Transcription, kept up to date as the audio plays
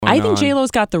I on. think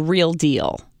J-Lo's got the real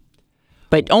deal,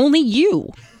 but only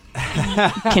you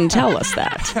can tell us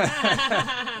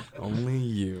that. Only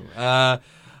you.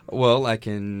 Well, I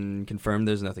can confirm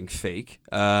there's nothing fake.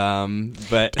 But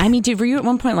I mean, dude, were you at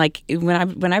one point like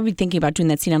when I was thinking about doing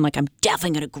that scene? I'm like, I'm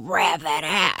definitely gonna grab that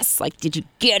ass. Like, did you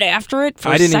get after it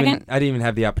for a second? I didn't even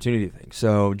have the opportunity to think.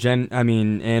 So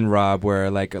and Rob were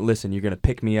like, listen, you're gonna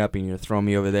pick me up and you're gonna throw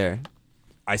me over there.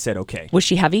 I said okay. Was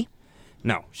she heavy?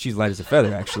 No, she's light as a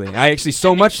feather, actually.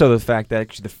 So much so the fact that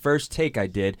actually the first take I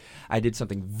did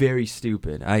something very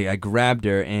stupid. I grabbed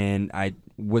her and I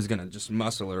was gonna just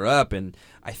muscle her up, and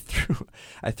I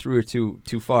threw her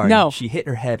too far. No. And she hit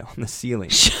her head on the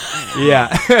ceiling.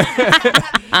 Yeah.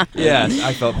 Yes,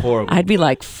 I felt horrible. I'd be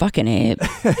like, fucking Abe,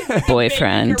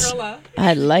 boyfriend.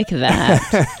 I like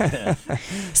that.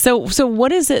 So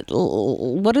what is it?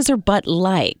 What is her butt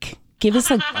like? Give us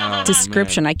a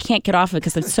description. Man. I can't get off it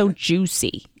because it's so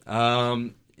juicy.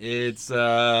 It's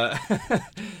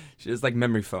it's like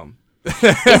memory foam.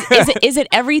 Is it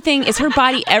everything? Is her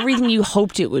body everything you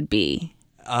hoped it would be?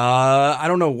 I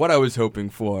don't know what I was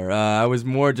hoping for. I was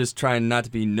more just trying not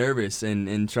to be nervous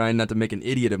and trying not to make an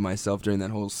idiot of myself during that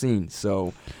whole scene.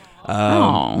 So,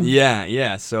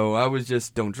 yeah. So I was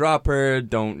just, don't drop her,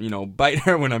 don't bite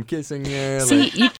her when I'm kissing her. See,